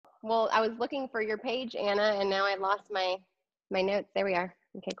Well, I was looking for your page, Anna, and now I lost my notes. There we are.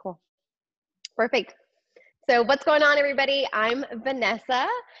 Okay, cool. Perfect. So what's going on, everybody? I'm Vanessa,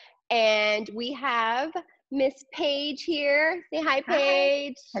 and we have Miss Paige here. Say hi,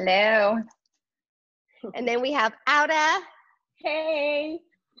 Paige. Hello. And then we have Auda. Hey.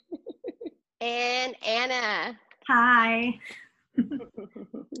 And Anna. Hi.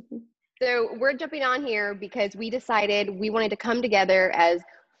 So we're jumping on here because we decided we wanted to come together as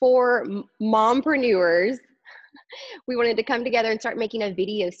 4 mompreneurs. We wanted to come together and start making a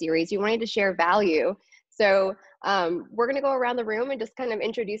video series. We wanted to share value. So we're going to go around the room and just kind of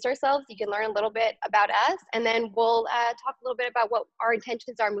introduce ourselves. You can learn a little bit about us, and then we'll talk a little bit about what our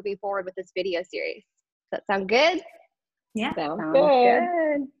intentions are moving forward with this video series. Does that sound good? Yeah. Sounds Sounds good.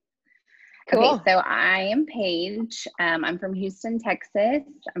 good. Cool. Okay, so I am Paige. I'm from Houston, Texas.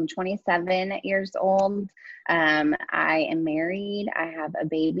 I'm 27 years old. I am married. I have a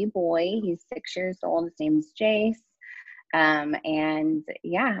baby boy. He's 6 years old. His name's Jace. And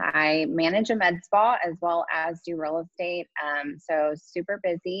yeah, I manage a med spa as well as do real estate. So super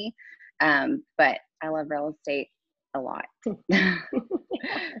busy. But I love real estate a lot.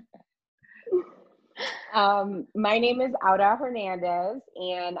 My name is Auda Hernandez,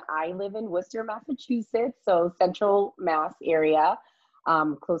 and I live in Worcester, Massachusetts, so central Mass area,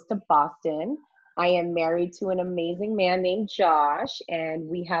 close to Boston. I am married to an amazing man named Josh, and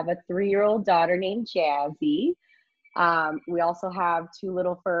we have a 3-year-old daughter named Jazzy. We also have 2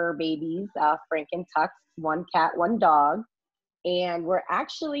 little fur babies, Frank and Tux, 1 cat, 1 dog. And we're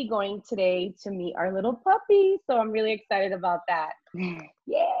actually going today to meet our little puppy, so I'm really excited about that.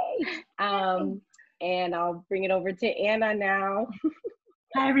 Yay! And I'll bring it over to Anna now.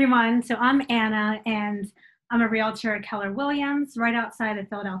 Hi, everyone. So I'm Anna, and I'm a realtor at Keller Williams, right outside the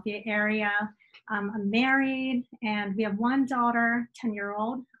Philadelphia area. I'm married, and we have 1 daughter,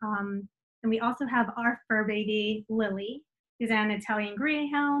 10-year-old. And we also have our fur baby, Lily, who's an Italian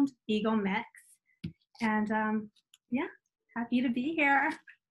Greyhound Beagle mix. And yeah, happy to be here.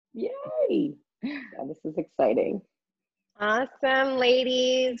 Yay! Yeah, this is exciting. Awesome,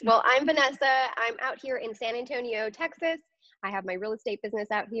 ladies. Well, I'm Vanessa. I'm out here in San Antonio, Texas. I have my real estate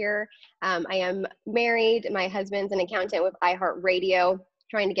business out here. I am married. My husband's an accountant with iHeartRadio,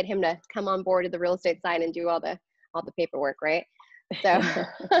 trying to get him to come on board to the real estate side and do all the paperwork, right? So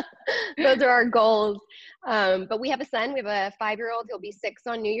those are our goals. But we have a son. We have a 5-year-old. He'll be 6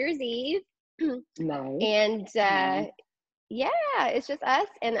 on New Year's Eve. Nice. And yeah, it's just us.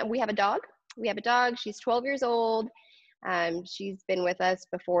 And we have a dog. She's 12 years old. She's been with us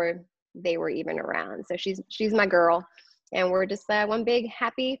before they were even around. So she's my girl, and we're just one big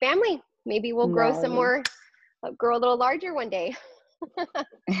happy family. Maybe we'll grow some more, grow a little larger one day.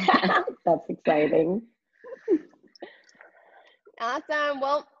 That's exciting. Awesome.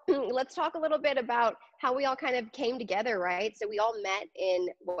 Well, let's talk a little bit about how we all kind of came together, right? So we all met in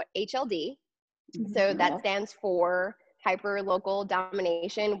HLD. So that stands for Hyper Local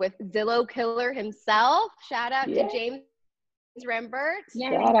Domination with Zillow Killer himself. Shout out to James Rembert.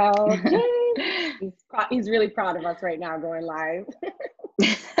 Shout out. James. He's really proud of us right now going live.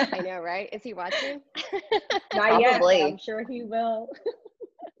 I know, right? Is he watching? Not yet, but I'm sure he will.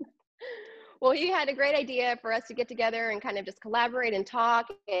 Well, he had a great idea for us to get together and kind of just collaborate and talk.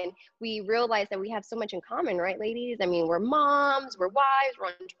 And we realized that we have so much in common, right, ladies? I mean, we're moms, we're wives,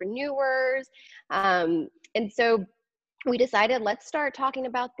 we're entrepreneurs. And so we decided, let's start talking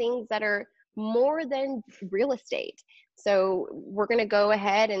about things that are more than real estate. So we're going to go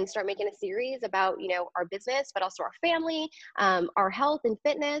ahead and start making a series about, our business, but also our family, our health and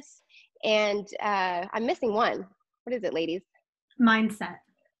fitness. And I'm missing one. What is it, ladies? Mindset.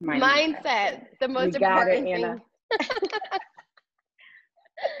 The most important thing. Anna.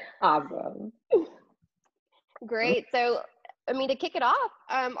 Awesome. Great. So, to kick it off,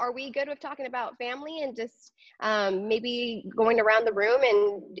 are we good with talking about family and just maybe going around the room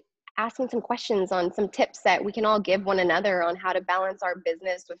and asking some questions on some tips that we can all give one another on how to balance our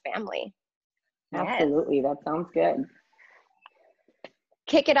business with family? Absolutely. That sounds good.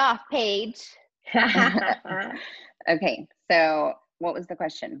 Kick it off, Paige. Okay. So what was the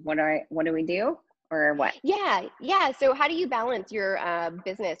question? What do we do, or what? Yeah. So how do you balance your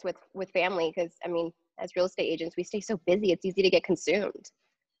business with family? Because as real estate agents, we stay so busy, it's easy to get consumed.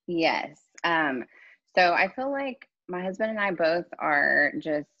 Yes. So I feel like my husband and I both are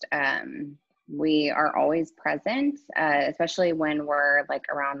just, we are always present, especially when we're like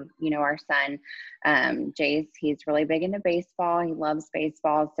around, our son, Jace. He's really big into baseball. He loves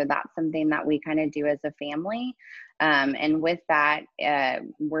baseball. So that's something that we kind of do as a family. And with that,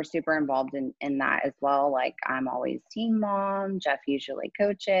 we're super involved in that as well. Like I'm always team mom, Jeff usually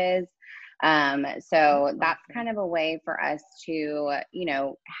coaches. So that's kind of a way for us to, you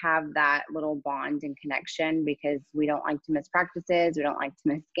know, have that little bond and connection, because we don't like to miss practices. We don't like to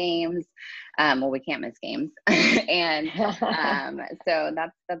miss games. Well, we can't miss games. And so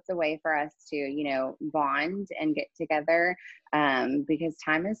that's a way for us to, you know, bond and get together, because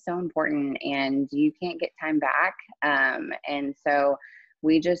time is so important and you can't get time back. And so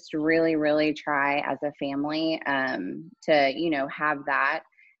we just really, really try as a family to, you know, have that.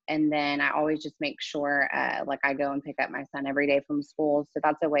 And then I always just make sure, like I go and pick up my son every day from school. So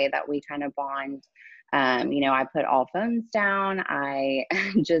that's a way that we kind of bond. You know, I put all phones down. I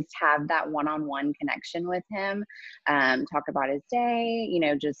just have that one-on-one connection with him, talk about his day, you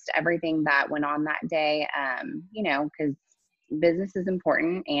know, just everything that went on that day, you know, because business is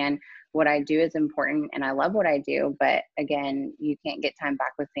important and what I do is important and I love what I do. But again, you can't get time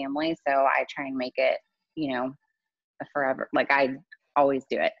back with family. So I try and make it, you know, a forever, like I always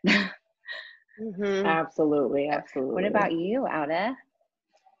do it. Mm-hmm. Absolutely. Absolutely. What about you, Auda?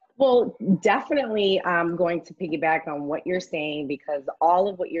 Well, definitely I'm going to piggyback on what you're saying, because all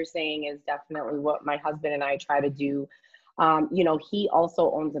of what you're saying is definitely what my husband and I try to do. You know, he also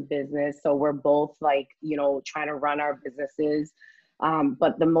owns a business, so we're both like, you know, trying to run our businesses.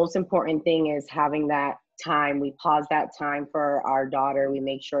 But the most important thing is having that time. We pause that time for our daughter. We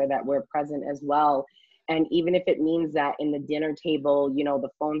make sure that we're present as well. And even if it means that in the dinner table, you know, the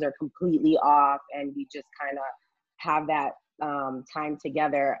phones are completely off and we just kind of have that time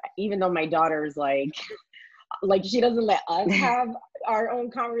together, even though my daughter's like she doesn't let us have our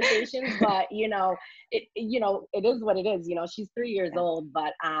own conversations, but you know, it is what it is. You know, she's 3 years old,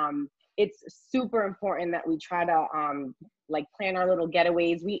 but it's super important that we try to like plan our little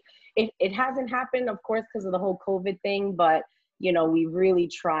getaways. It hasn't happened, of course, because of the whole COVID thing, but you know, we really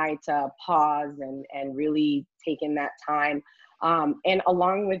try to pause and really take in that time. And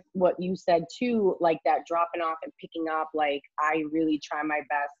along with what you said too, like that dropping off and picking up, like I really try my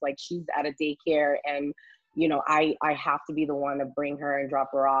best. Like she's at a daycare and, you know, I have to be the one to bring her and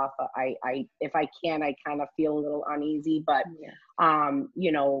drop her off. If I can, I kind of feel a little uneasy, but,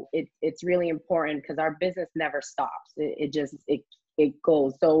 you know, it's really important because our business never stops. It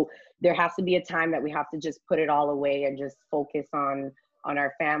goes. So there has to be a time that we have to just put it all away and just focus on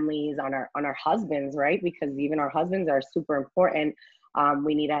our families, on our husbands, right? Because even our husbands are super important.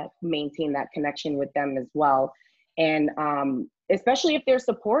 We need to maintain that connection with them as well. And especially if they're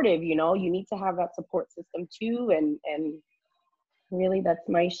supportive, you know, you need to have that support system too. And really that's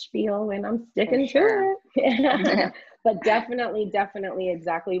my spiel and I'm sticking to it. But definitely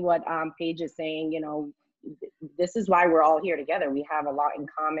exactly what Paige is saying, you know, this is why we're all here together. We have a lot in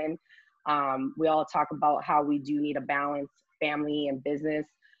common. We all talk about how we do need a balance, family and business.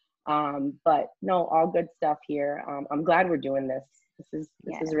 But no, all good stuff here. I'm glad we're doing this. This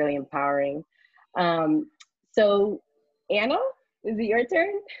is really empowering. So Anna, is it your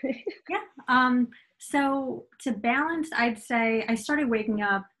turn? Yeah. So to balance, I'd say I started waking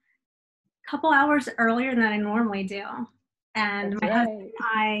up a couple hours earlier than I normally do. And my husband and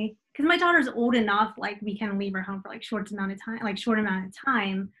I, because my daughter's old enough, like we can leave her home for like short amount of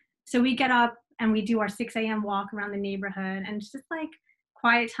time. So we get up and we do our 6 a.m. walk around the neighborhood, and it's just like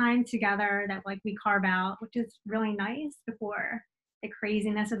quiet time together that like we carve out, which is really nice before the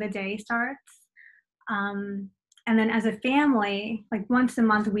craziness of the day starts. And then as a family, like once a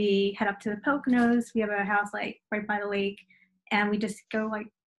month we head up to the Poconos. We have a house like right by the lake, and we just go like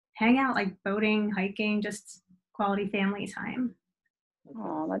hang out, like boating, hiking, just quality family time.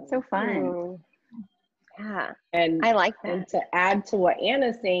 Oh, that's so fun. Yeah, and I like that. And to add to what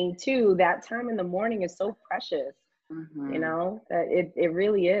Anna's saying too, that time in the morning is so precious. You know, that it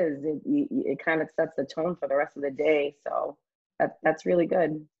really is. It kind of sets the tone for the rest of the day. So that's really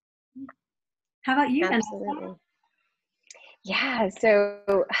good. How about you? Absolutely. Yeah. So,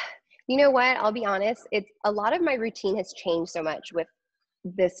 you know what? I'll be honest. It's a lot of my routine has changed so much with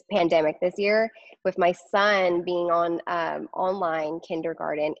this pandemic this year. With my son being on online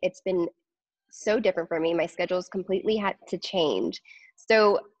kindergarten, it's been so different for me. My schedule's completely had to change.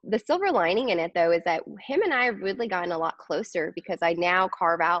 So the silver lining in it though is that him and I have really gotten a lot closer because I now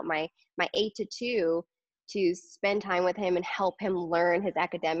carve out my 8 to 2 to spend time with him and help him learn his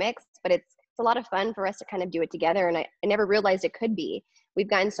academics. But it's a lot of fun for us to kind of do it together. And I never realized it could be. We've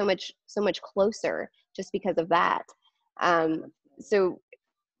gotten so much closer just because of that. So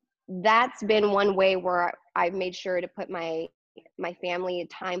that's been one way where I've made sure to put my family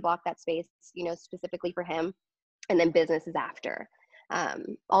time, block that space, you know, specifically for him, and then business is after.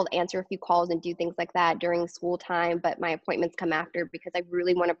 I'll answer a few calls and do things like that during school time, but my appointments come after because I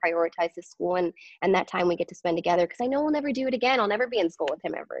really want to prioritize the school and that time we get to spend together, because I know we'll never do it again. I'll never be in school with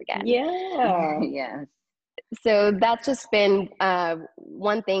him ever again. Yeah. Yes. So that's just been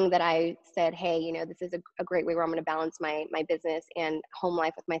one thing that I said, hey, you know, this is a great way where I'm going to balance my business and home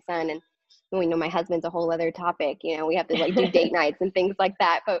life with my son. And we know my husband's a whole other topic. You know, we have to like do date nights and things like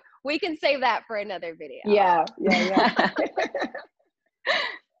that, but we can save that for another video. Yeah.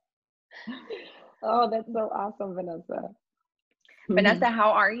 Oh, that's so awesome, Vanessa. Vanessa,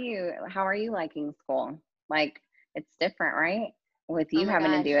 how are you liking school? Like, it's different, right? With you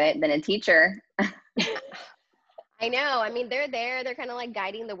having to do it than a teacher. I know. I mean, they're kind of like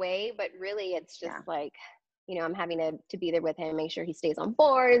guiding the way, but really it's just like, you know, I'm having to be there with him, make sure he stays on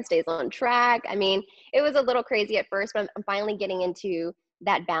board, stays on track. I mean, it was a little crazy at first, but I'm finally getting into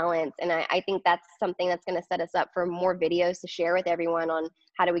that balance. And I think that's something that's going to set us up for more videos to share with everyone on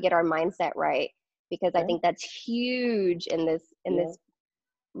how do we get our mindset right? Because I think that's huge in this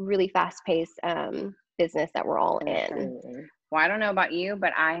really fast-paced business that we're all in. Well, I don't know about you,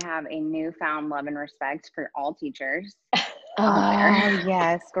 but I have a newfound love and respect for all teachers. Oh,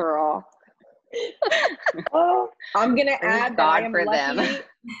 yes, girl. Oh, I'm going to add that I am for lucky. them.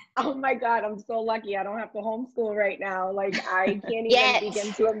 Oh my God, I'm so lucky. I don't have to homeschool right now. Like, I can't even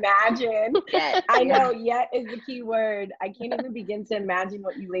begin to imagine. I know, yet is the key word. I can't even begin to imagine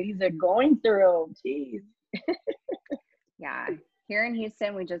what you ladies are going through. Jeez. Yeah. Here in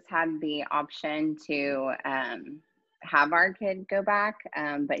Houston, we just had the option to have our kid go back,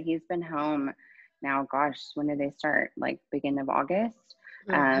 but he's been home now. Gosh, when did they start? Like beginning of August,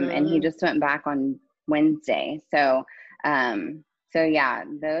 and he just went back on Wednesday. So, yeah,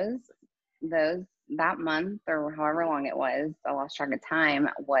 that month or however long it was, I lost track of time.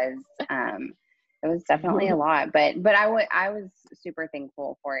 Was it was definitely a lot, but I was super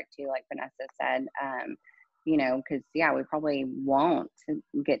thankful for it too. Like Vanessa said, you know, because we probably won't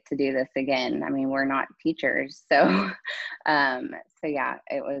get to do this again. I mean, we're not teachers, so yeah,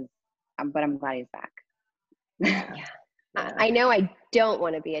 it was. But I'm glad he's back. I know I don't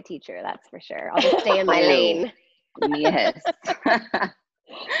want to be a teacher. That's for sure. I'll just stay in my lane. Yes.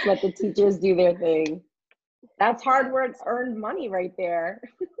 Let the teachers do their thing. That's hard work, earned money right there.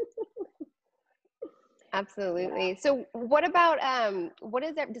 Absolutely. So what about,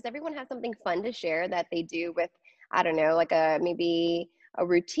 does everyone have something fun to share that they do with, I don't know, like maybe a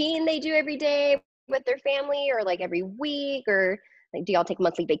routine they do every day with their family, or like every week, or like, do y'all take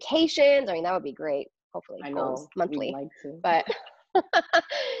monthly vacations? I mean, that would be great. Hopefully goals monthly, like to. But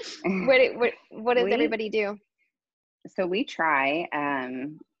what does everybody do? So we try,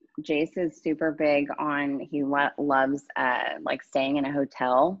 Jace is super big on, he loves like staying in a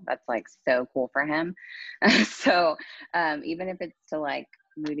hotel. That's like so cool for him. So even if it's to like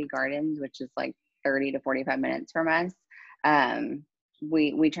Moody Gardens, which is like 30 to 45 minutes from us,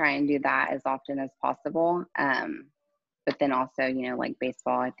 we try and do that as often as possible. But then also, you know, like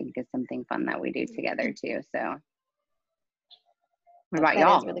baseball, I think is something fun that we do together too. So what about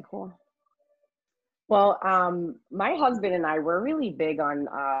y'all? That is really cool. Well, my husband and I were really big on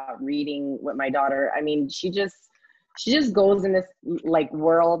reading with my daughter. I mean, she just goes in this like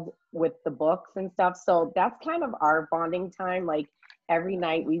world with the books and stuff. So that's kind of our bonding time. Like every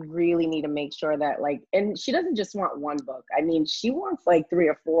night we really need to make sure that like, and she doesn't just want one book. I mean, she wants like 3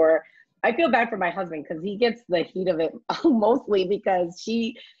 or 4. I feel bad for my husband because he gets the heat of it mostly because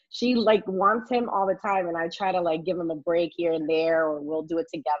she like wants him all the time, and I try to like give him a break here and there, or we'll do it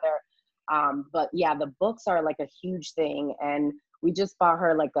together. But yeah, the books are like a huge thing, and we just bought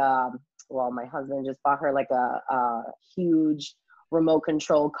her like my husband just bought her like a huge remote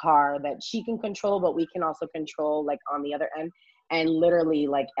control car that she can control, but we can also control like on the other end. And literally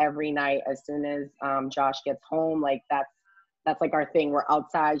like every night, as soon as Josh gets home, like that's like our thing. We're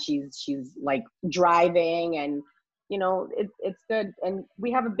outside. She's like driving, and you know, it's good. And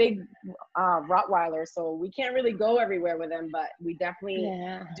we have a big Rottweiler, so we can't really go everywhere with him, but we definitely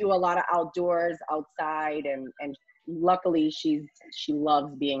do a lot of outdoors, outside, and luckily she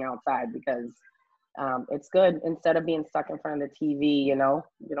loves being outside because it's good instead of being stuck in front of the TV. You know,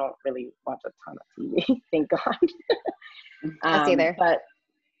 we don't really watch a ton of TV, thank God. I see there. But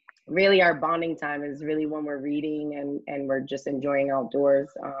really our bonding time is really when we're reading and we're just enjoying outdoors.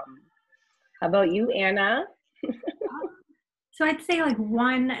 How about you, Anna? So I'd say like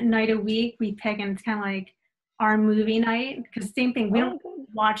one night a week we pick, and it's kind of like our movie night, because same thing, we don't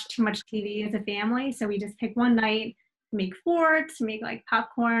watch too much TV as a family, so we just pick one night, make forts, make like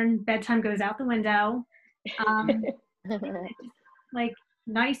popcorn, bedtime goes out the window. It's just, like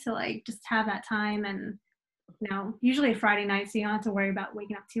nice to like just have that time and Usually Friday night, so you don't have to worry about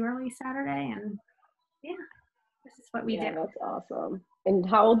waking up too early Saturday. And yeah, this is what we do. Yeah, that's awesome. And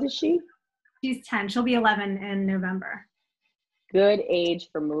how old is she? She's 10. She'll be 11 in November. Good age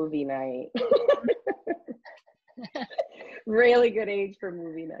for movie night. Really good age for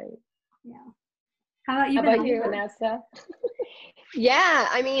movie night. Yeah. How about you, Vanessa? Yeah,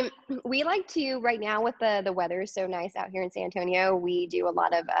 I mean, we like to, right now with the weather is so nice out here in San Antonio, we do a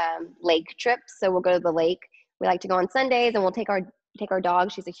lot of lake trips. So we'll go to the lake. We like to go on Sundays, and we'll take our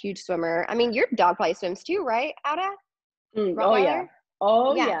dog. She's a huge swimmer. I mean, your dog probably swims too, right, Ada? Oh yeah.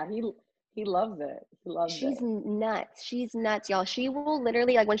 Oh yeah. He loves it. She's nuts. She's nuts, y'all. She will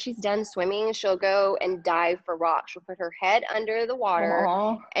literally, like, when she's done swimming, she'll go and dive for rocks. She'll put her head under the water.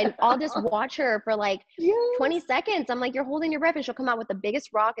 Aww. And I'll just watch her for like 20 seconds. I'm like, you're holding your breath, and she'll come out with the biggest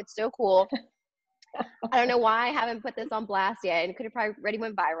rock. It's so cool. I don't know why I haven't put this on blast yet, and could have probably already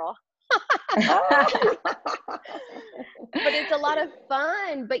went viral. But it's a lot of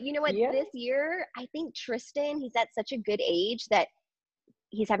fun. But you know what? Yeah. This year, I think Tristan, he's at such a good age that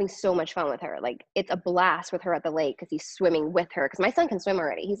he's having so much fun with her. Like, it's a blast with her at the lake because he's swimming with her. Because my son can swim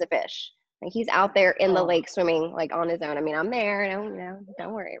already. He's a fish. Like, he's out there in the lake swimming, like, on his own. I mean, I'm there.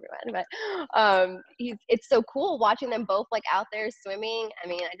 Don't worry, everyone. But it's so cool watching them both, like, out there swimming. I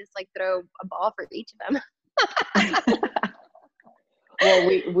mean, I just, like, throw a ball for each of them. Well,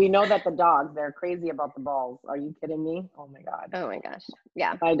 we know that the dogs, they're crazy about the balls. Are you kidding me? Oh my God. Oh my gosh.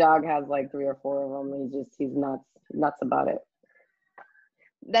 Yeah. My dog has like 3 or 4 of them. He's nuts about it.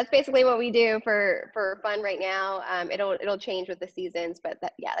 That's basically what we do for fun right now. It'll change with the seasons, but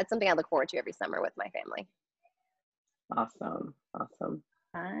that's something I look forward to every summer with my family. Awesome.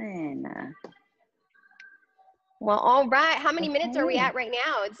 Fun. Well, all right. How many minutes are we at right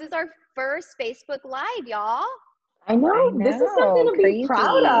now? This is our first Facebook Live, y'all. I know. This is something to be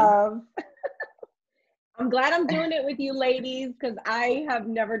proud of. I'm glad I'm doing it with you ladies because I have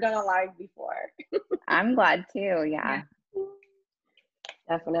never done a live before. I'm glad too. Yeah.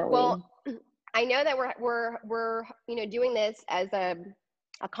 Definitely. Well, I know that we're doing this as a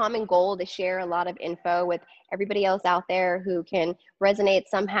common goal to share a lot of info with everybody else out there who can resonate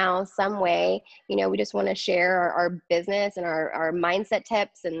somehow, some way. We just want to share our business and our mindset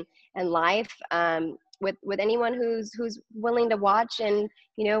tips and life with anyone who's willing to watch and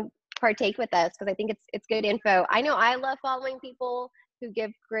partake with us, because I think it's good info. I know I love following people who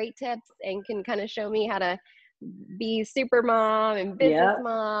give great tips and can kind of show me how to be super mom and business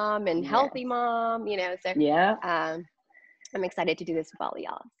mom and healthy mom, so I'm excited to do this with all of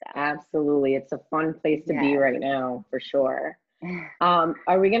y'all. So. Absolutely. It's a fun place to be right now, for sure.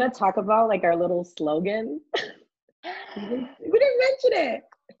 Are we going to talk about like our little slogan? We didn't mention it.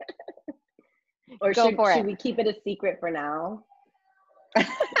 Or should we keep it a secret for now?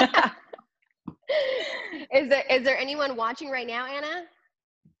 Is there anyone watching right now, Anna?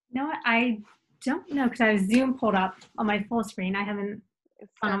 No, I don't know, because I have Zoom pulled up on my full screen. I haven't.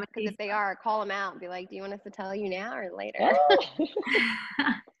 Because if they are, call them out and be like, do you want us to tell you now or later?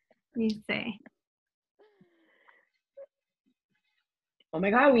 Let me see. Oh my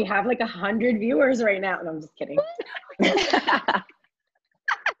God, we have like 100 viewers right now. No, I'm just kidding.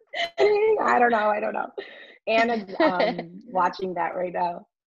 I don't know. Anna's watching that right now.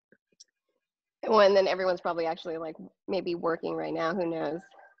 Well, and then everyone's probably actually like maybe working right now. Who knows?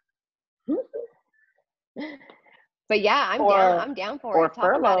 But yeah, I'm down for or it.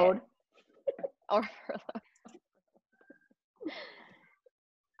 Talk about it. Or furloughed.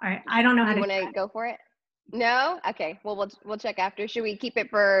 All right, I don't know how you want to go for it. No? Okay. Well, we'll check after. Should we keep it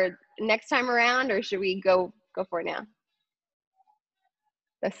for next time around, or should we go for it now?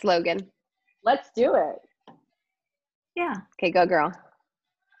 The slogan. Let's do it. Yeah. Okay, go girl.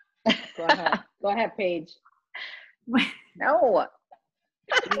 Go ahead. Go ahead, Paige. No.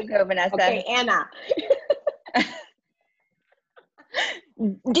 You go, Vanessa. Okay, Anna.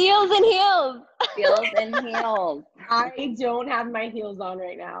 Deals and heels. Deals and heels. I don't have my heels on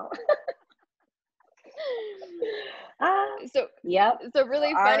right now. So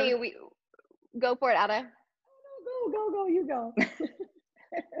really funny. We go for it, Ada. Go. You go.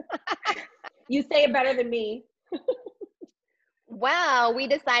 You say it better than me. Well, we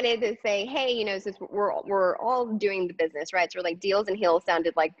decided to say, hey, since we're all doing the business, right? So we're like, Deals and Heels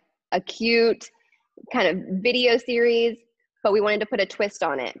sounded like a cute kind of video series, but we wanted to put a twist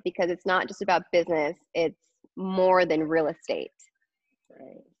on it because it's not just about business. It's more than real estate.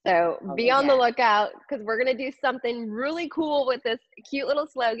 Right. So be on the lookout, because we're going to do something really cool with this cute little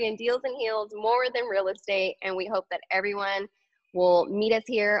slogan, Deals and Heels, more than real estate. And we hope that everyone will meet us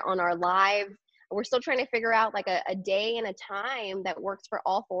here on our live we're still trying to figure out like a day and a time that works for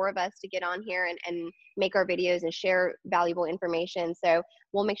all four of us to get on here and make our videos and share valuable information. So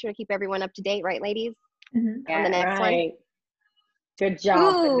we'll make sure to keep everyone up to date, right, ladies? Mm-hmm. On the next one. Good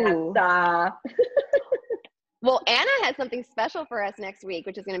job, Ooh. Vanessa. Well, Anna has something special for us next week,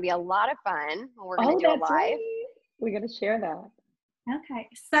 which is going to be a lot of fun. We're going to do a live. Right. We're going to share that. Okay,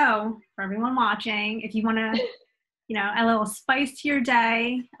 so for everyone watching, if you want to, a little spice to your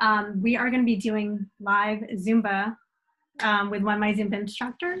day, we are going to be doing live Zumba with one of my Zumba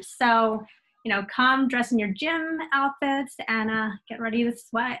instructors. So, come dress in your gym outfits and get ready to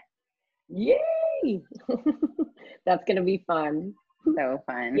sweat. Yay! That's going to be fun. So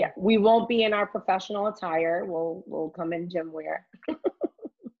fun. Yeah, we won't be in our professional attire. We'll come in gym wear.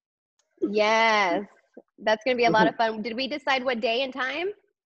 Yes, that's going to be a lot of fun. Did we decide what day and time?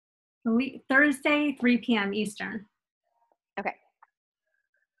 Thursday, 3 p.m. Eastern. Okay.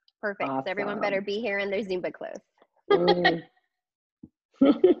 Perfect. Awesome. So everyone better be here in their Zumba clothes. Okay.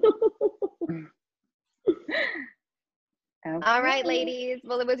 All right, ladies.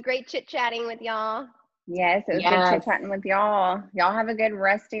 Well, it was great chit-chatting with y'all. Yes, it was good chit-chatting with y'all. Y'all have a good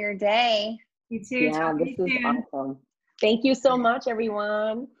rest of your day. You too. Yeah, this is awesome. Thank you so much,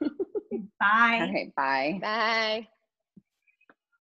 everyone. Bye. All right, bye. Bye.